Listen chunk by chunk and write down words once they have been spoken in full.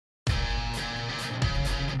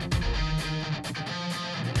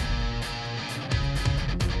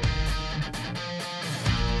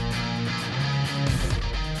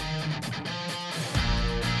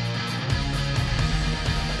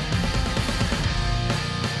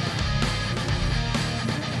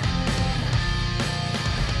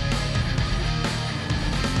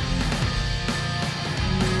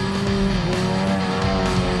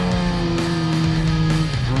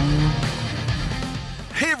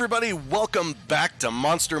everybody, welcome back to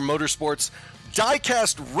Monster Motorsports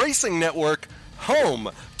Diecast Racing Network, home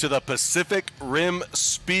to the Pacific Rim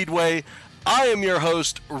Speedway. I am your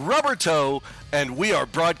host, Rubber Toe, and we are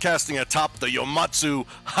broadcasting atop the Yomatsu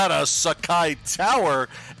Hara Sakai Tower,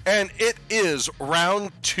 and it is round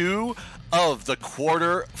 2 of the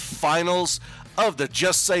quarterfinals of the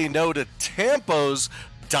Just Say No to Tampos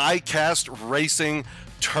Diecast Racing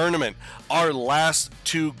Tournament. Our last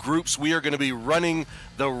 2 groups, we are going to be running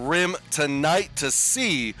the rim tonight to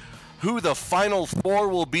see who the final 4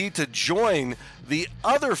 will be to join the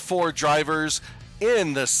other 4 drivers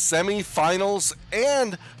in the semifinals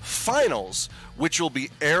and finals, which will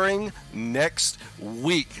be airing next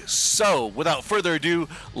week. So, without further ado,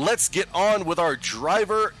 let's get on with our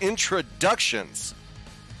driver introductions.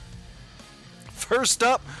 First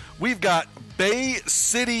up, we've got Bay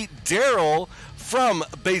City Daryl from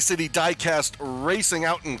Bay City Diecast Racing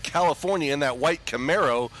out in California in that white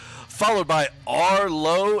Camaro, followed by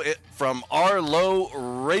Arlo from Arlo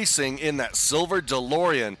Racing in that silver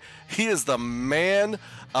DeLorean. He is the man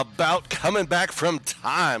about coming back from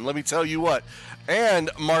time, let me tell you what. And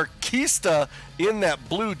Marquista in that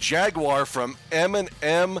blue Jaguar from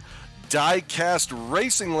M&M Diecast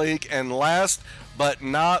Racing League. And last but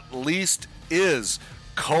not least is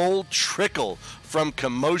Cole Trickle from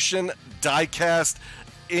Commotion Diecast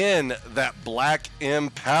in that black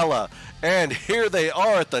Impala. And here they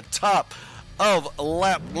are at the top of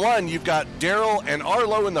lap 1. You've got Daryl and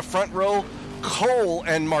Arlo in the front row, Cole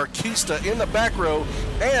and Marquista in the back row,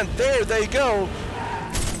 and there they go.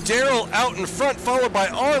 Daryl out in front, followed by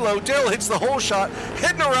Arlo. Daryl hits the hole shot,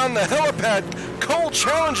 hitting around the helipad. Cole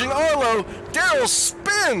challenging Arlo. Daryl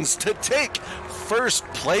spins to take first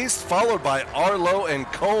place, followed by Arlo and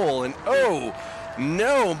Cole. And oh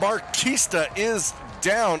no, Marquista is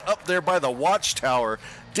down up there by the watchtower.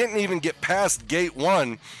 Didn't even get past gate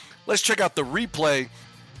 1. Let's check out the replay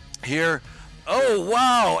here. Oh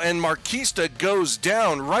wow, and Marquista goes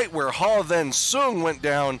down right where Ha Then Sung went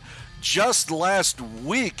down just last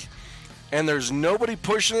week. And there's nobody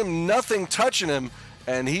pushing him, nothing touching him,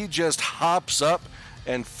 and he just hops up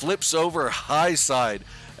and flips over high side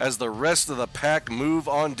as the rest of the pack move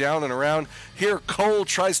on down and around. Here Cole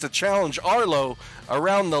tries to challenge Arlo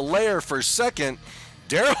around the layer for second.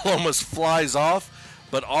 Daryl almost flies off,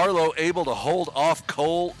 but Arlo able to hold off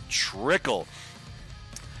Cole Trickle.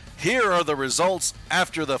 Here are the results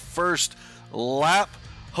after the first lap.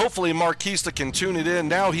 Hopefully Marquista can tune it in.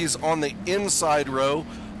 Now he's on the inside row,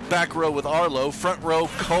 back row with Arlo, front row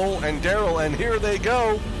Cole and Daryl, and here they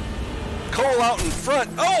go. Cole out in front.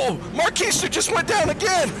 Oh, Marquista just went down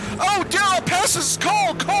again. Oh, Daryl passes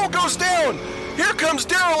Cole. Cole goes down. Here comes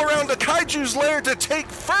Daryl around the Kaiju's lair to take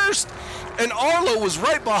first. And Arlo was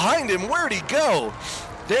right behind him. Where'd he go?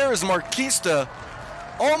 There is Marquista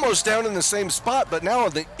almost down in the same spot, but now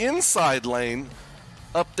on the inside lane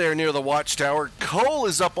up there near the watchtower. Cole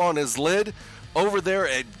is up on his lid over there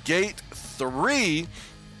at gate 3.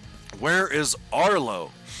 Where is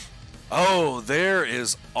Arlo? Oh, there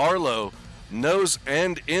is Arlo. Nose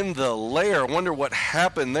end in the lair. Wonder what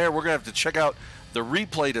happened there. We're going to have to check out the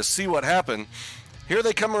replay to see what happened. Here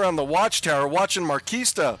they come around the watchtower watching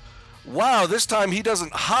Marquista. Wow, this time he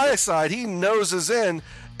doesn't high side. He noses in,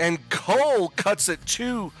 and Cole cuts it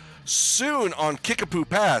too soon on Kickapoo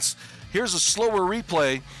Pass. Here's a slower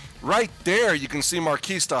replay. Right there, you can see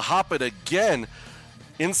Marquista hop it again.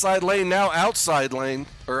 Inside lane, now outside lane,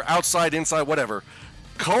 or outside, inside, whatever.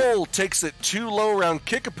 Cole takes it too low around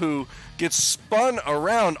Kickapoo, gets spun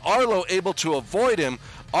around. Arlo able to avoid him.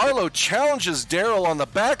 Arlo challenges Daryl on the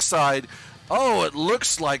backside. Oh, it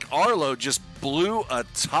looks like Arlo just blew a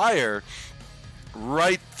tire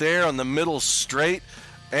right there on the middle straight,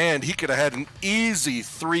 and he could have had an easy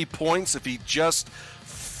 3 points if he just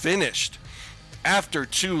finished. After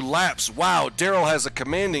 2 laps, wow, Daryl has a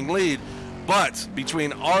commanding lead, but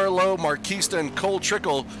between Arlo, Marquista, and Cole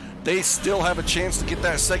Trickle, they still have a chance to get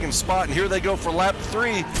that second spot. And here they go for lap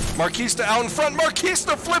 3. Marquista out in front.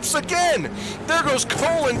 Marquista flips again. There goes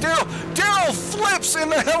Cole and Daryl. Daryl flips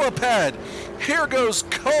in the helipad. Here goes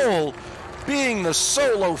Cole being the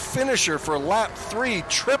solo finisher for lap 3.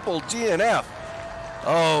 Triple DNF.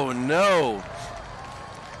 Oh no.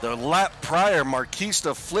 The lap prior,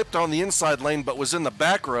 Marquista flipped on the inside lane but was in the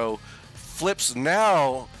back row. Flips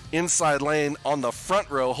now inside lane on the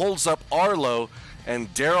front row. Holds up Arlo.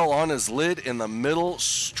 And Daryl on his lid in the middle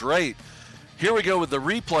straight. Here we go with the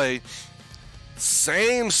replay.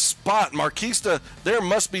 Same spot. Marquista, there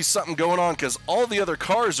must be something going on because all the other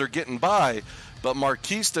cars are getting by. But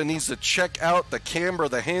Marquista needs to check out the camber,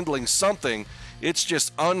 the handling, something. It's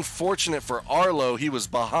just unfortunate for Arlo. He was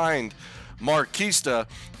behind Marquista.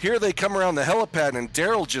 Here they come around the helipad, and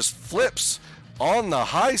Daryl just flips on the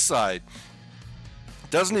high side.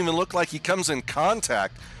 Doesn't even look like he comes in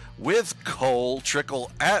contact with Cole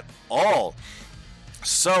Trickle at all.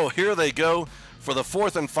 So here they go for the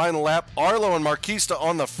fourth and final lap. Arlo and Marquista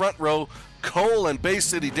on the front row, Cole and Bay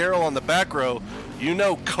City Daryl on the back row. You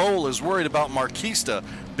know Cole is worried about Marquista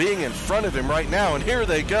being in front of him right now, and here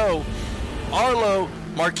they go. Arlo,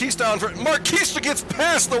 Marquista out in front. Marquista gets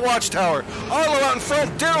past the watchtower. Arlo out in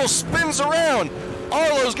front. Daryl spins around.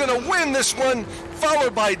 Arlo's going to win this one,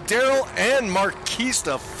 followed by Daryl, and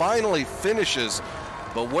Marquista finally finishes.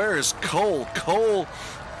 But where is Cole? Cole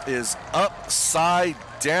is upside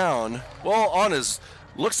down. Well, on his,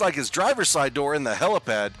 looks like his driver's side door in the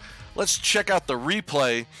helipad. Let's check out the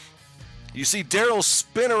replay. You see Daryl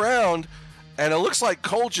spin around, and it looks like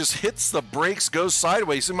Cole just hits the brakes, goes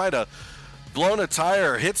sideways. He might have blown a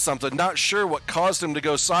tire or hit something. Not sure what caused him to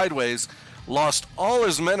go sideways. Lost all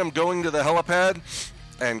his momentum going to the helipad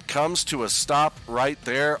and comes to a stop right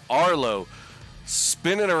there. Arlo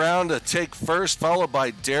spinning around to take first, followed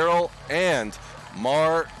by Daryl and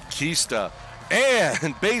Marquista.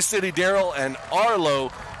 And Bay City Daryl and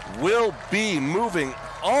Arlo will be moving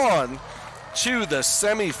on to the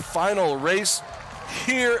semi-final race.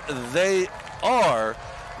 Here they are,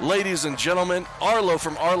 ladies and gentlemen. Arlo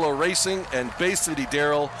from Arlo Racing and Bay City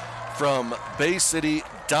Daryl from Bay City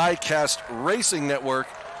Diecast Racing Network.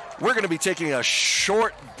 We're going to be taking a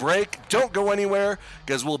short break. Don't go anywhere,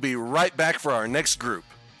 because we'll be right back for our next group.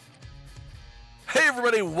 Hey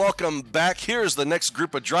everybody, welcome back. Here's the next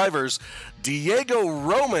group of drivers. Diego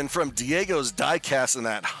Roman from Diego's Diecast in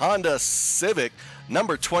that Honda Civic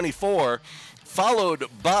number 24, followed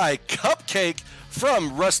by Cupcake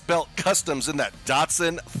from Rust Belt Customs in that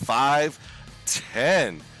Datsun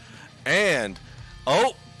 510. And,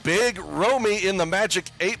 Big Romy in the Magic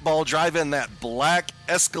 8-Ball driving that black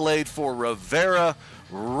Escalade for Rivera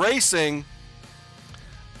Racing.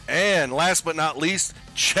 And last but not least,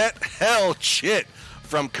 Chet Hell Chit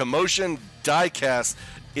from Commotion Diecast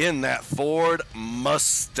in that Ford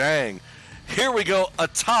Mustang. Here we go,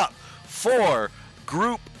 atop for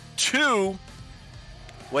Group 2.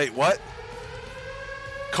 Wait, what?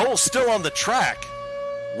 Cole's still on the track.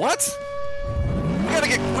 What?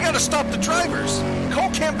 We gotta stop the drivers. Cole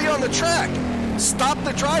can't be on the track. Stop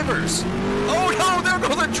the drivers. Oh no, there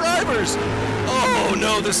go the drivers. Oh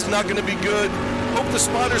no, this is not gonna be good. Hope the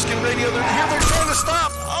spotters can radio. They're here, they're trying to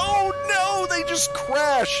stop. Oh no, they just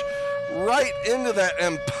crash right into that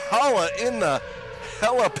Impala in the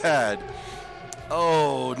helipad.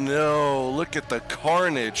 Oh no, look at the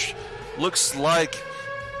carnage. Looks like,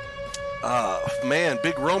 man,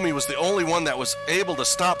 Big Romy was the only one that was able to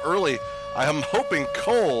stop early. I am hoping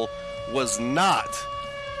Cole was not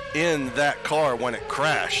in that car when it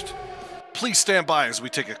crashed. Please stand by as we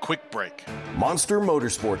take a quick break. Monster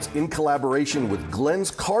Motorsports, in collaboration with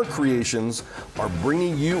Glenn's Car Creations, are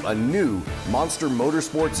bringing you a new Monster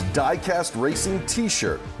Motorsports Diecast Racing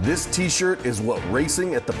t-shirt. This t-shirt is what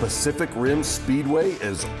racing at the Pacific Rim Speedway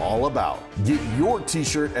is all about. Get your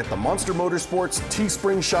t-shirt at the Monster Motorsports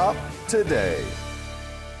Teespring shop today.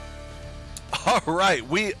 All right,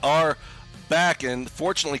 we are back, and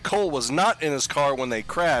fortunately Cole was not in his car when they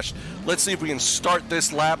crashed. Let's see if we can start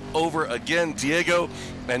this lap over again. Diego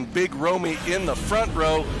and Big Romy in the front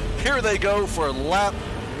row. Here they go for lap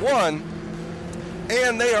 1,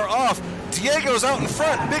 and they are off. Diego's out in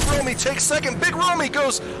front. Big Romy takes second. Big Romy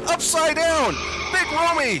goes upside down. Big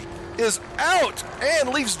Romy is out and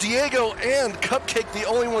leaves Diego and Cupcake the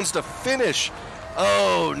only ones to finish.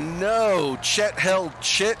 Oh no, Chet Hell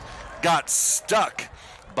Chit got stuck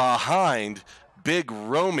behind Big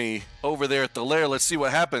Romy over there at the lair. Let's see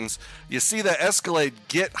what happens. You see that Escalade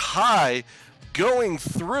get high going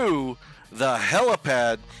through the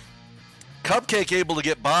helipad. Cupcake able to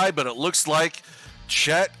get by, but it looks like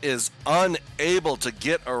Chet is unable to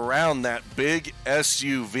get around that big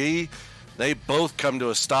SUV. They both come to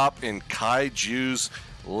a stop in Kaiju's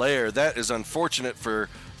lair. That is unfortunate for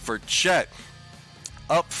Chet.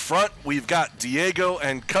 Up front, we've got Diego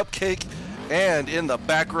and Cupcake, and in the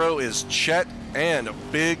back row is Chet and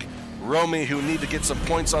Big Romy, who need to get some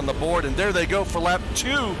points on the board. And there they go for lap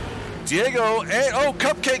 2. Diego and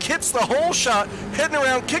Cupcake hits the hole shot, heading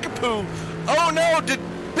around Kickapoo. Oh no, did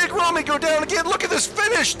Big Romy go down again? Look at this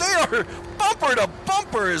finish. They are bumper to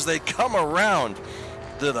bumper as they come around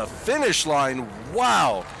to the finish line.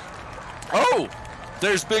 Wow. Oh,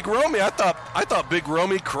 there's Big Romy. I thought Big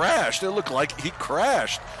Romy crashed. It looked like he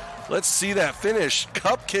crashed. Let's see that finish.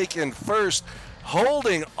 Cupcake in first,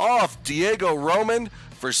 holding off Diego Roman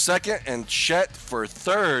for second and Chet for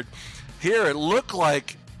third. Here it looked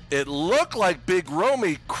like it looked like Big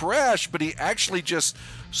Romy crashed, but he actually just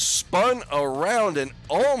spun around and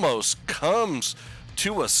almost comes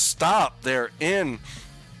to a stop there in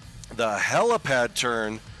the helipad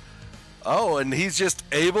turn. Oh, and he's just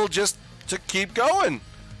able just to keep going.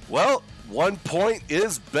 Well, 1 point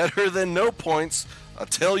is better than no points. I'll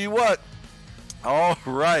tell you what. All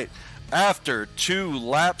right. After 2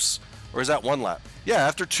 laps, or is that 1 lap? Yeah,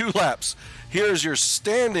 after 2 laps, here's your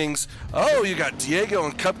standings. Oh, you got Diego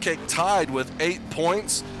and Cupcake tied with 8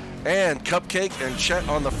 points, and Cupcake and Chet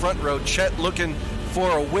on the front row. Chet looking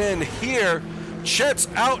for a win here. Chet's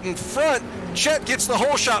out in front. Chet gets the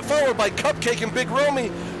whole shot, followed by Cupcake and Big Romy.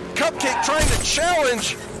 Cupcake trying to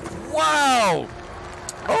challenge. Wow.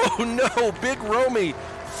 Oh no, Big Romy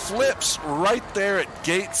flips right there at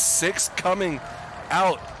gate 6, coming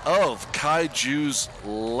out of Kaiju's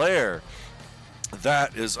lair.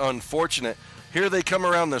 That is unfortunate. Here they come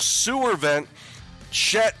around the sewer vent.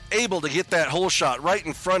 Chet able to get that whole shot right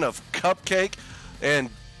in front of Cupcake, and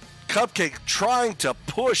Cupcake trying to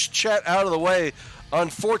push Chet out of the way.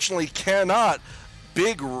 Unfortunately cannot.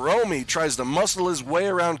 Big Romy tries to muscle his way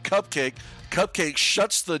around Cupcake. Cupcake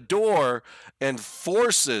shuts the door and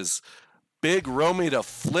forces Big Romy to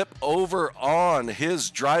flip over on his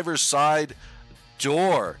driver's side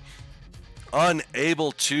door.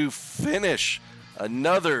 Unable to finish.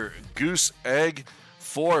 Another goose egg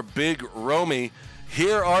for Big Romy.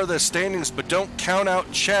 Here are the standings, but don't count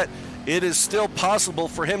out Chet. It is still possible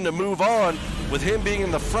for him to move on with him being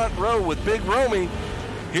in the front row with Big Romy.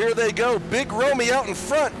 Here they go. Big Romy out in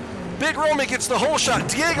front. Big Romy gets the whole shot.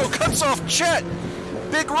 Diego cuts off Chet.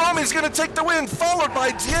 Big Romy's going to take the win, followed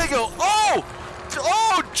by Diego. Oh,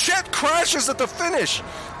 Chet crashes at the finish.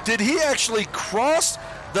 Did he actually cross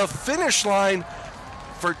the finish line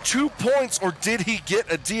for 2 points, or did he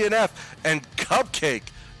get a DNF? And Cupcake,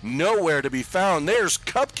 nowhere to be found. There's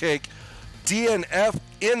Cupcake, DNF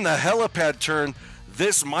in the helipad turn.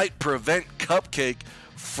 This might prevent Cupcake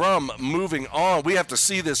from moving on. We have to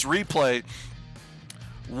see this replay.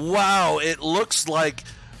 Wow, it looks like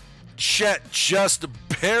Chet just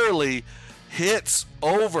barely hits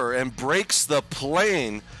over and breaks the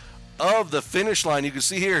plane of the finish line. You can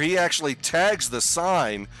see here he actually tags the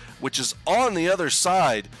sign, which is on the other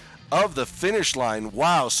side of the finish line.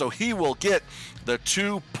 Wow, so he will get the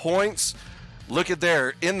 2 points. Look at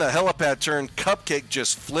there, in the helipad turn, Cupcake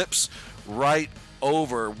just flips right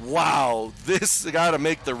over. Wow, this got to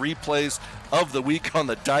make the replays of the week on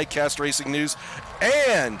the Diecast Racing News.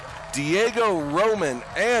 And Diego Roman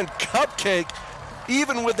and Cupcake,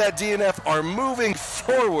 even with that DNF, are moving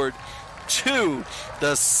forward to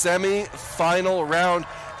the semi-final round.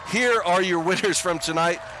 Here are your winners from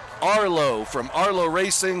tonight. Arlo from Arlo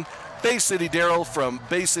Racing, Bay City Daryl from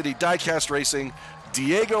Bay City Diecast Racing,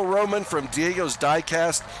 Diego Roman from Diego's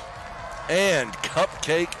Diecast, and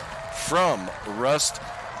Cupcake from Rust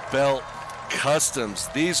Belt Customs.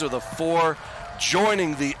 These are the 4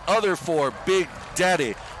 joining the other 4, Big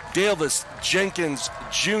Daddy Davis Jenkins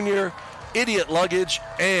Jr., Idiot Luggage,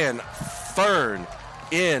 and Fern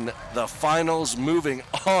in the finals, moving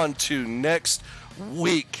on to next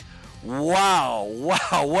week. Wow,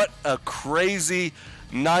 what a crazy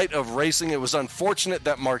night of racing. It was unfortunate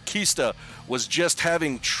that Marquista was just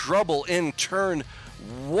having trouble in turn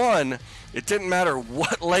 1. It didn't matter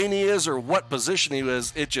what lane he is or what position he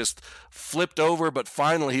was, it just flipped over, but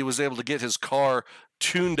finally he was able to get his car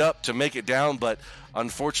tuned up to make it down. But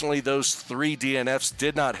unfortunately those 3 DNFs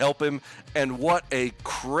did not help him, and what a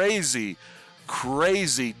crazy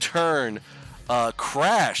turn,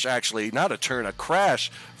 crash, actually, not a turn, a crash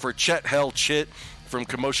for Chet Hell Chit from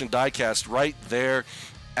Commotion Diecast right there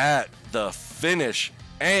at the finish.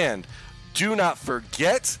 And do not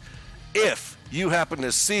forget, if you happen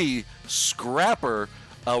to see Scrapper,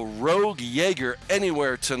 a Rogue Jaeger,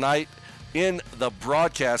 anywhere tonight in the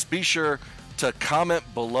broadcast, be sure to comment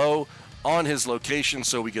below on his location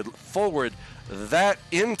so we could forward that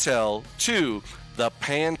intel to the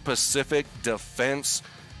Pan-Pacific Defense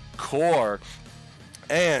Corps.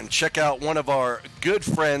 And check out one of our good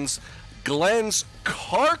friends, Glenn's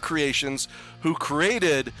Car Creations, who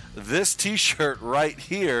created this t-shirt right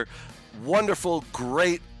here. Wonderful,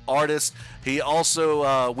 great artist. He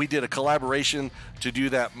also, we did a collaboration to do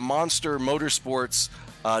that Monster Motorsports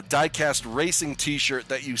Diecast Racing t-shirt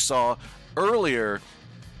that you saw earlier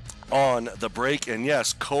on the break. And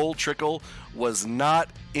yes, Cole Trickle was not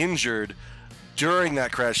injured during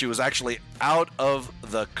that crash. He was actually out of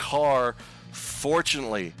the car,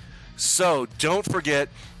 fortunately. So don't forget,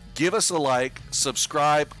 give us a like,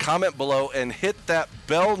 subscribe, comment below, and hit that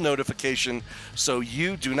bell notification so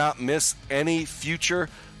you do not miss any future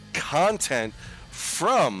content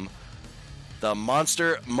from the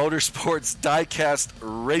Monster Motorsports Diecast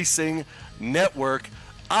Racing Network.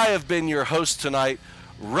 I have been your host tonight,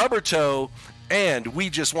 Rubber Toe, and we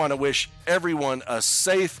just want to wish everyone a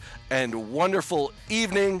safe and wonderful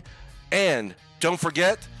evening. And don't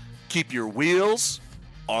forget, keep your wheels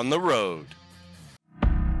on the road.